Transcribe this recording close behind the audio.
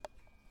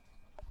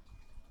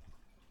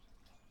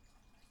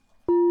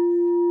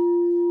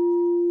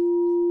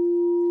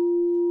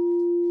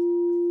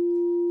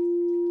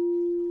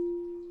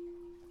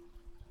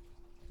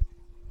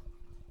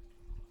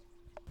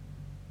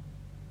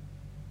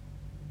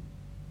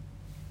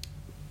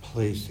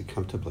Please sit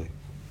comfortably.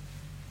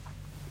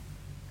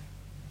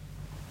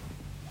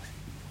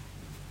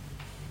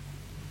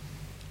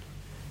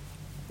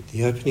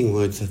 The opening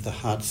words of the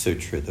Heart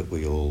Sutra that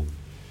we all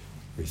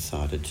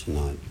recited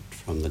tonight,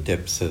 from the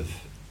depths of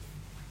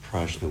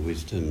Prajna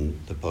wisdom,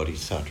 the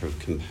Bodhisattva of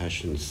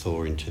compassion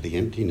soar into the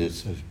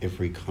emptiness of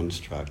every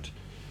construct,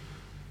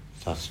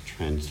 thus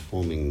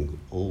transforming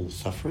all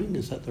suffering.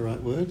 Is that the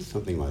right word?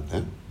 Something like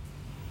that.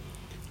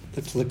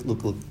 Let's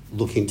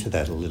look into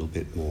that a little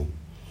bit more.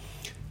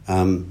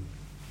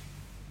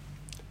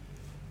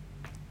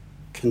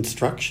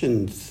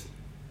 Constructions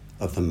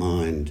of the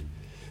mind,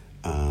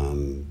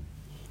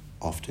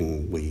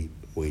 often we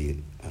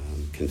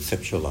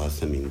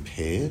conceptualize them in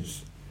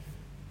pairs,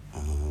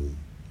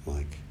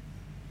 like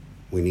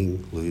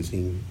winning,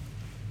 losing,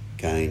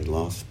 gain,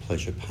 loss,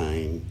 pleasure,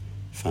 pain,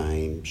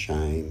 fame,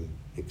 shame,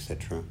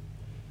 etc.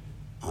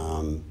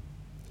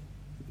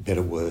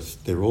 Better, worse.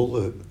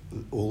 They're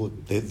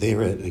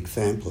they're an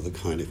example of the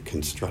kind of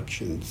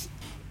constructions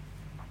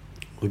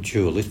or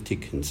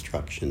dualistic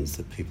constructions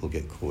that people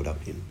get caught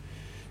up in.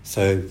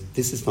 So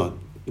this is not,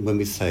 when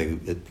we say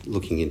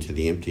looking into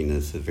the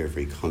emptiness of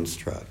every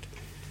construct,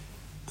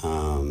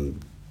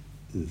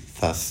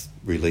 thus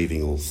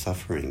relieving all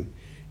suffering,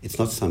 it's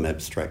not some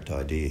abstract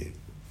idea.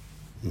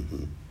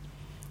 Mm-hmm.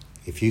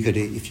 If you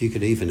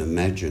could even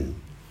imagine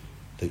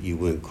that you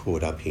weren't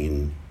caught up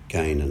in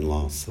gain and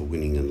loss or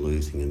winning and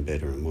losing and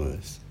better and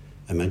worse,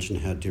 imagine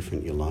how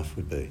different your life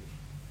would be.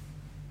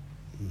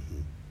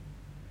 Mm-hmm.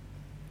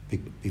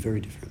 Be very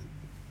different.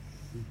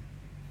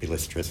 Be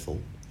less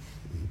stressful,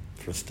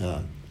 for a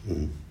start.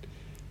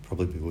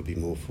 Probably would be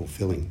more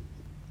fulfilling.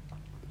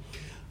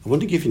 I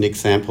want to give you an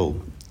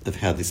example of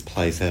how this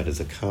plays out as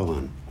a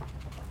koan.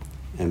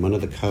 And one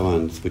of the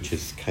koans, which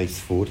is case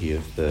 40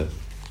 of the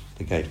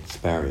Gates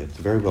Barrier, it's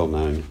a very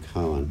well-known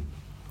koan.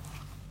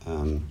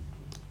 And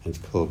it's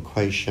called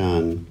Kuei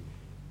Shan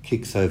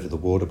Kicks Over the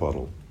Water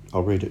Bottle.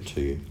 I'll read it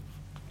to you.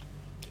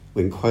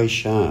 When Kuei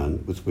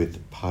Shan was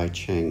with Pai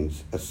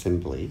Chang's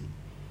assembly,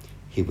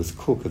 he was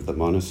cook of the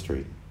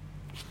monastery.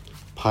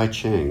 Pai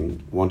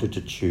Chang wanted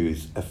to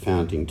choose a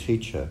founding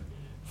teacher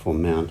for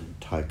Mount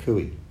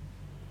Taikui.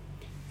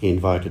 He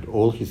invited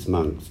all his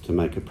monks to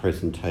make a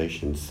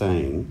presentation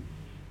saying,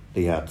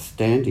 "The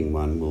outstanding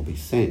one will be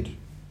sent."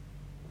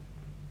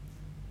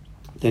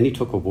 Then he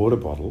took a water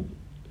bottle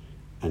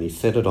and he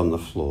set it on the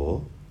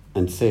floor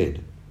and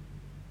said,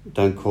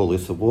 "Don't call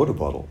this a water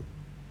bottle.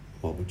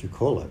 What would you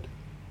call it?"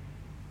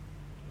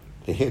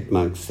 The head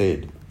monk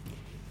said,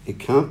 "It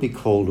can't be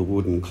called a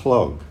wooden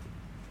clog."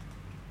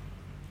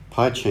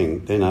 Pai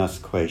Cheng then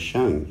asked Kuei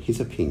Shan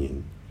his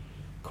opinion.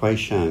 Kuei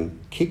Shan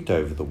kicked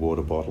over the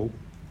water bottle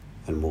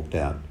and walked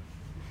out.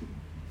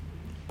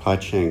 Pai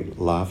Cheng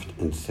laughed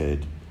and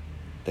said,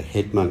 "The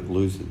head monk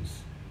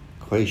loses."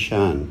 Kuei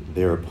Shan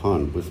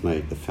thereupon was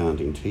made the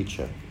founding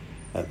teacher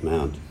at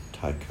Mount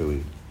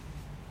Taikui.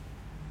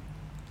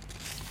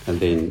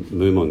 And then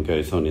Mumon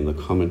goes on in the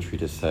commentary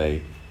to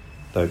say,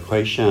 though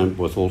Kuei Shan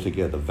was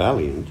altogether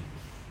valiant,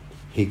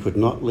 he could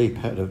not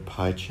leap out of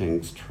Pai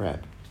Cheng's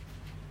trap.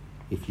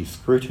 If you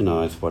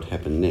scrutinise what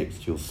happened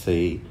next, you'll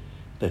see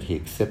that he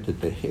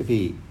accepted the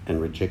heavy and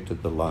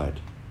rejected the light.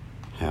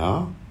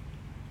 How?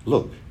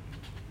 Look,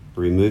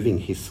 removing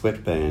his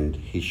sweatband,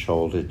 he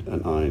shouldered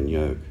an iron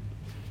yoke.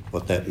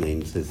 What that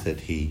means is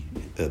that a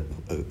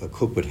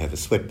cook would have a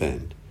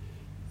sweatband,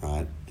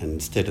 right? And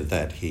instead of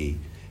that, he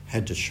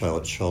had to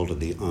shoulder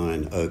the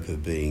iron oak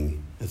of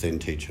being a Zen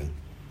teacher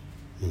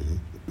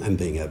and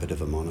being abbot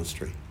of a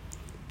monastery.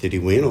 Did he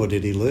win or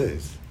did he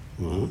lose?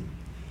 Well,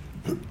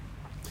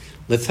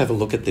 let's have a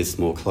look at this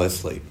more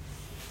closely.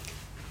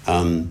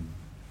 And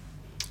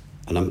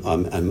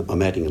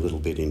I'm adding a little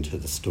bit into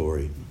the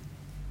story.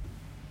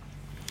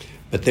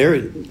 But there,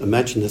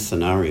 imagine the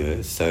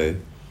scenario. So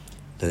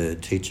the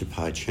teacher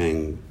Pai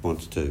Cheng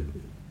wants a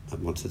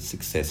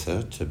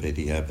successor to be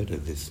the abbot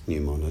of this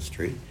new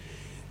monastery,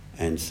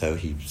 and so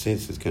he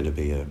says there's going to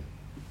be a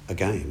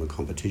game, a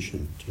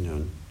competition.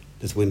 And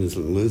there's winners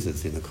and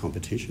losers in a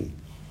competition,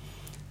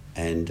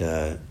 and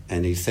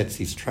he sets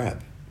his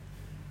trap.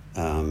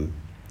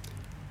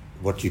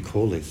 What do you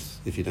call this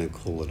if you don't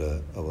call it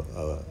a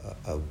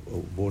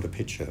water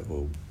pitcher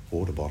or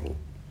water bottle?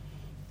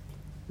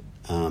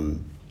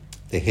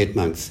 The head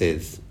monk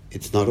says,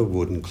 "It's not a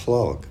wooden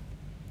clog."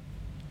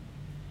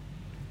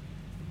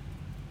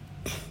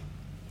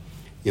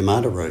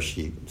 Yamada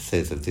Roshi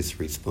says of this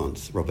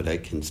response, Robert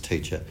Aitken's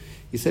teacher,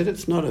 he said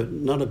it's not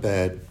a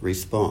bad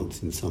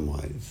response in some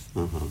ways,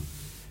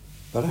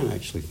 but I don't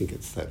actually think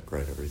it's that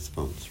great a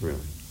response,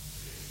 really.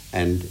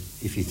 And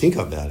if you think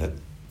about it,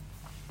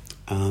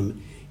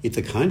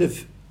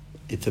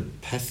 it's a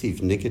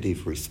passive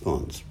negative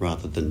response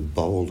rather than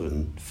bold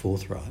and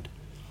forthright.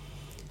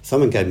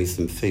 Someone gave me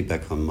some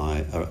feedback on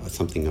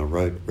something I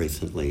wrote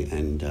recently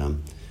and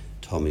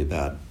told me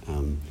about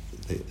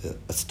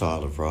a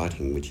style of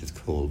writing which is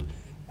called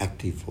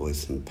active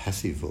voice and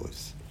passive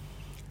voice.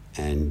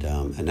 And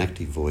an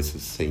active voice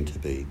is seen to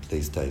be,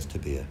 these days, to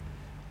be a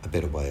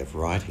better way of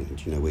writing,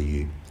 where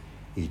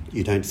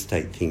You don't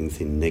state things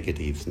in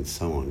negatives and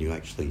so on. You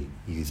actually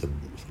use a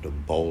sort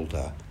of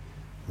bolder,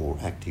 more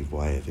active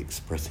way of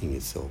expressing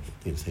yourself,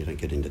 so you don't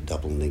get into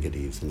double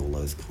negatives and all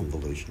those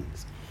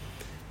convolutions.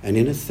 And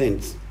in a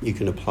sense, you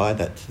can apply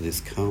that to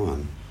this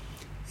koan,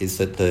 is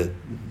that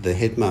the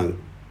head monk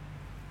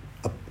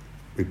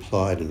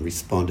replied and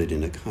responded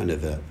in a kind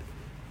of a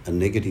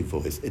negative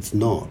voice. It's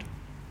not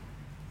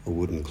a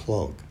wooden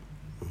clog.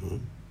 Uh-huh.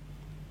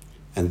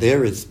 And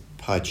there is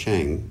Pai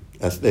Chang,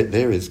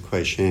 there is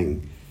Kuei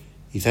Shang.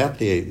 He's out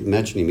there,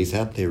 imagine him, he's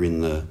out there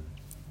in the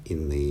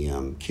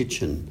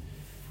kitchen,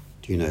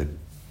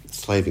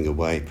 slaving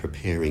away,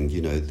 preparing,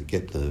 to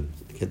get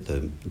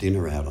the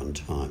dinner out on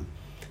time.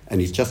 And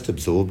he's just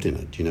absorbed in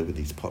it, with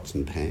these pots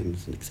and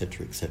pans and et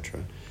cetera, et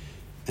cetera.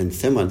 And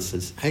someone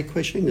says, "Hey,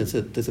 Kuei Shang,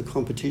 there's a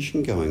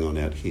competition going on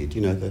out here.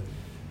 The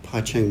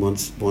Pai Chang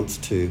wants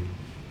to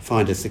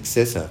find a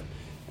successor."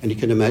 And you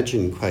can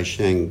imagine Kuei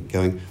Shang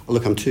going, "Oh,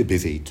 look, I'm too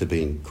busy to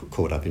be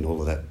caught up in all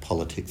of that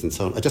politics and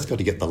so on. I just got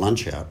to get the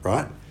lunch out,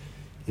 right?"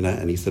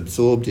 And he's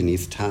absorbed in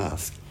his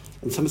task.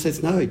 And someone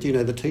says, "No,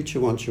 the teacher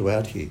wants you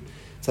out here."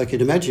 So I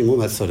could imagine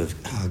almost sort of,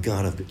 "Oh,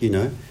 God,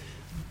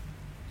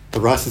 the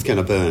rice is going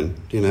to burn,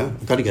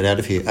 I've got to get out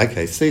of here."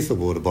 Okay, sees the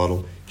water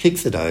bottle,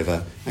 kicks it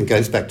over and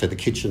goes back to the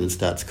kitchen and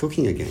starts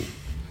cooking again,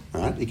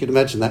 right? You could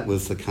imagine that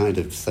was the kind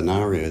of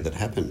scenario that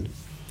happened.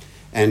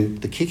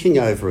 And the kicking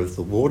over of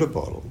the water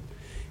bottle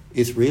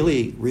is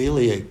really,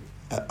 really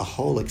a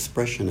whole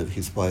expression of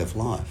his way of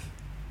life.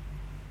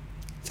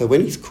 So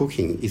when he's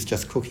cooking, he's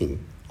just cooking,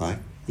 right?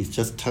 He's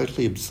just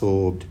totally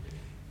absorbed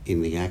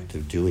in the act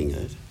of doing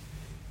it.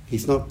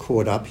 He's not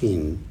caught up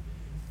in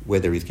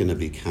whether he's going to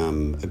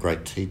become a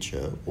great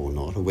teacher or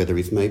not, or whether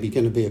he's maybe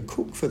going to be a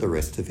cook for the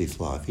rest of his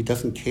life. He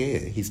doesn't care.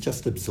 He's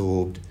just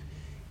absorbed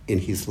in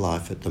his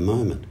life at the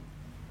moment.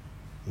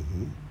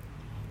 Mm-hmm.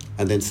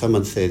 And then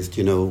someone says,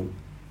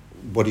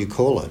 what do you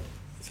call it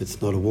if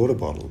it's not a water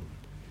bottle?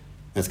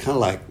 And it's kind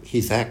of like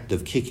his act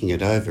of kicking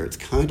it over. It's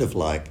kind of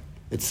like,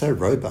 it's so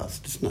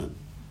robust, isn't it?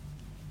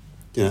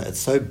 It's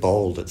so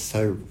bold, it's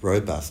so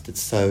robust,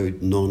 it's so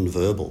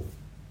non-verbal.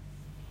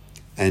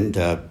 And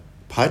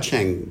Pai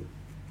Chang,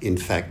 in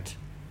fact,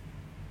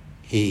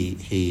 he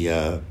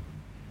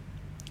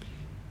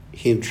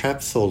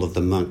entraps all of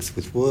the monks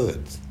with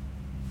words.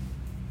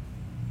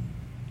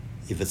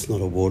 If it's not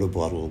a water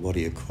bottle, what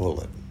do you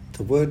call it? It's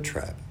a word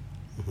trap.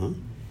 Uh-huh.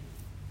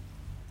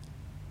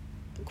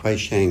 Kuei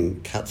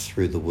Shang cuts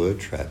through the word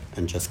trap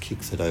and just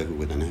kicks it over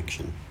with an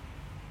action.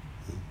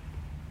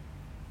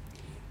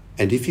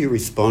 And if you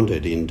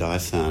responded in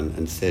Daisan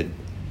and said,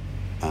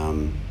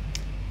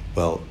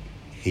 well,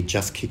 he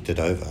just kicked it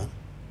over,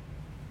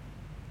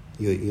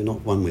 you're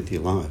not one with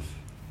your life.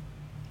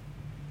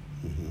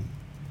 Mm-hmm.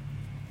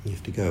 You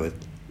have to go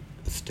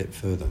a step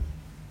further.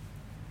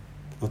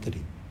 Not that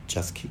he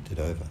just kicked it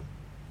over.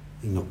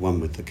 You're not one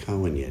with the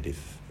koan yet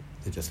if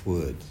they're just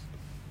words.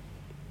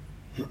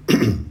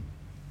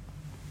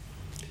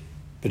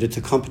 But it's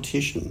a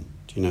competition.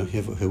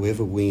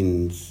 Whoever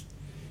wins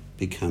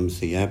becomes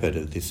the abbot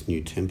of this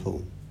new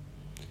temple.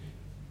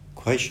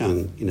 Kuei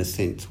Shang, in a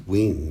sense,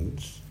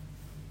 wins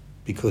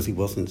because he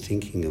wasn't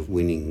thinking of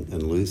winning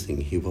and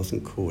losing. He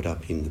wasn't caught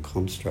up in the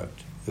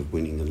construct of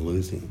winning and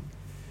losing.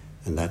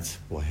 And that's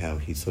how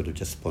he sort of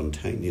just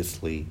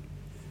spontaneously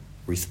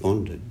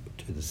responded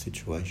to the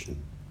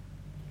situation.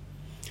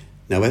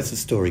 Now, as the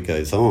story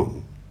goes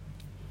on,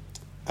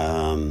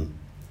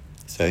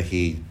 so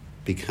he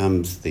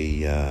becomes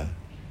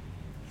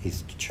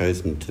he's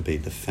chosen to be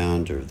the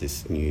founder of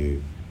this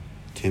new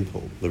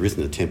temple. There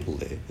isn't a temple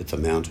there, it's a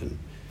mountain.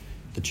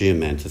 The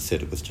geomancer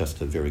said it was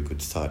just a very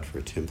good site for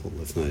a temple.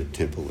 There's no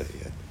temple there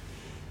yet.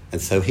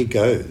 And so he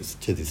goes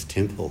to this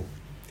temple,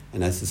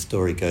 and as the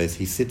story goes,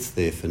 he sits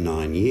there for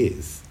 9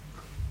 years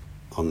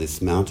on this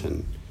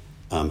mountain,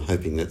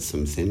 hoping that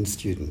some Zen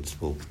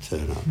students will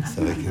turn up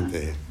so he can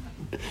be.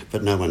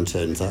 But no one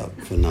turns up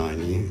for 9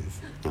 years,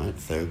 right?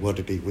 So what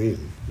did he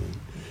win?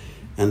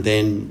 And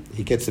then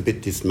he gets a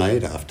bit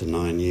dismayed after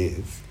 9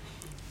 years,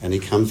 and he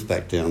comes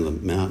back down the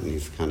mountain.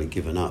 He's kind of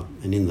given up.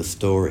 And in the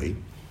story,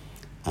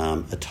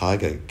 a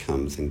tiger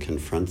comes and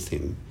confronts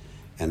him,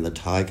 and the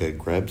tiger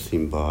grabs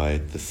him by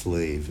the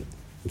sleeve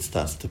and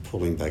starts to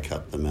pull him back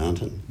up the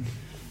mountain.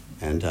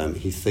 And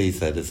he sees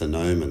that as an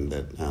omen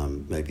that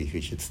maybe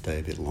he should stay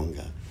a bit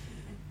longer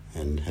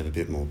and have a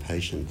bit more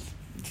patience.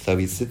 So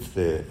he sits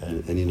there,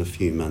 and in a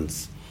few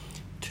months,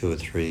 2 or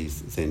 3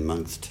 Zen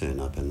monks turn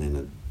up, and then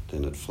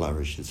it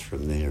flourishes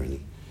from there,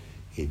 and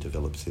he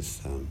develops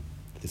this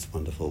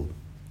wonderful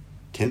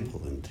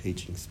temple and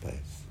teaching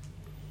space.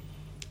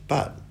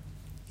 But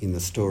in the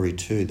story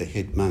too, the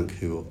head monk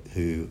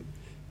who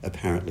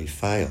apparently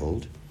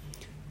failed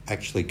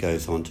actually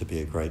goes on to be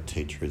a great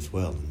teacher as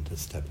well and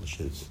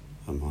establishes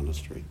a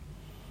monastery.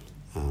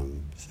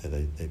 So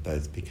they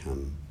both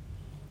become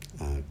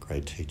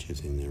great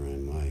teachers in their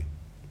own way.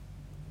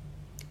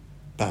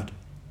 But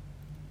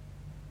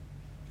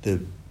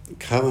the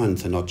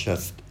koans are not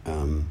just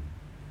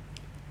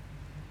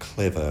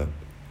clever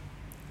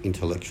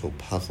intellectual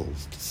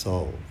puzzles to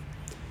solve.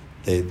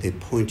 they're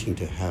pointing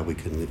to how we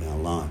can live our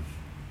life.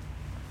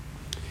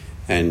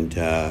 And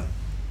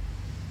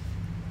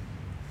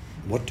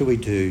what do we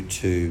do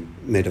to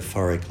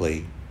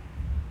metaphorically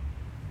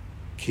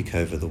kick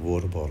over the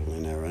water bottle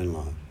in our own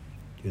life?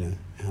 You know,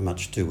 how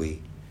much do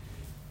we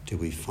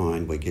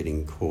find we're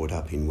getting caught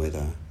up in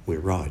whether we're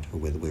right or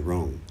whether we're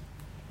wrong?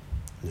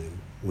 You know,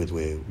 whether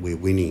we're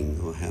winning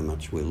or how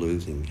much we're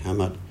losing. How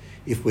much,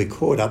 if we're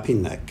caught up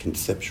in that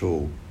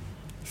conceptual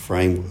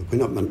framework, we're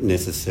not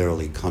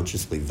necessarily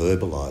consciously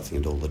verbalising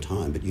it all the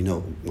time, but you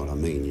know what I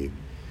mean.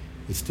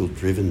 You're still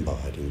driven by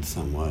it in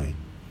some way.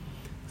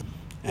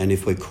 And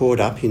if we're caught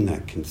up in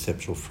that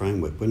conceptual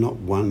framework, we're not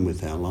one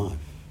with our life.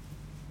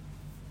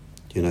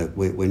 You know,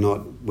 we're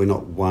not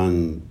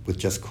one with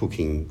just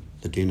cooking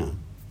the dinner.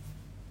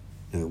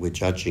 You know, we're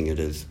judging it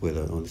as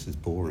whether, oh, this is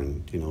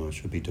boring. You know, I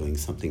should be doing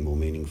something more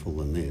meaningful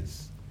than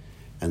this.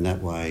 And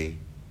that way,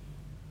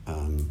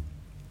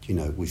 you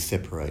know, we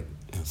separate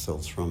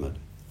ourselves from it.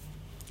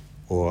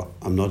 Or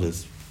I'm not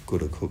as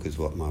good a cook as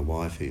what my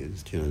wife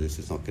is. You know, this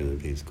is not going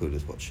to be as good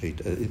as what she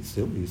does.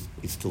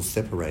 It's still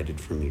separated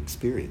from the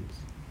experience.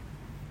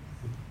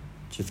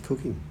 Just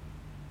cooking.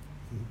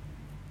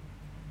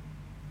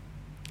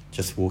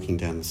 Just walking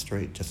down the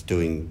street, just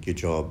doing your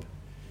job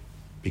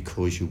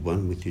because you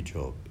won with your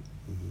job.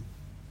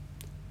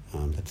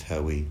 That's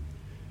how we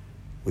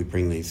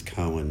bring these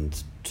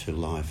koans to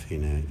life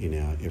in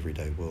our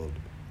everyday world.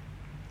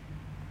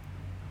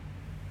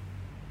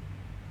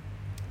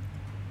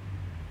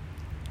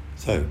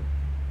 So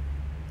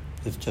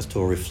let's just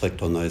all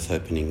reflect on those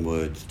opening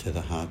words to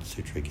the Heart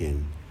Sutra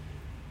again.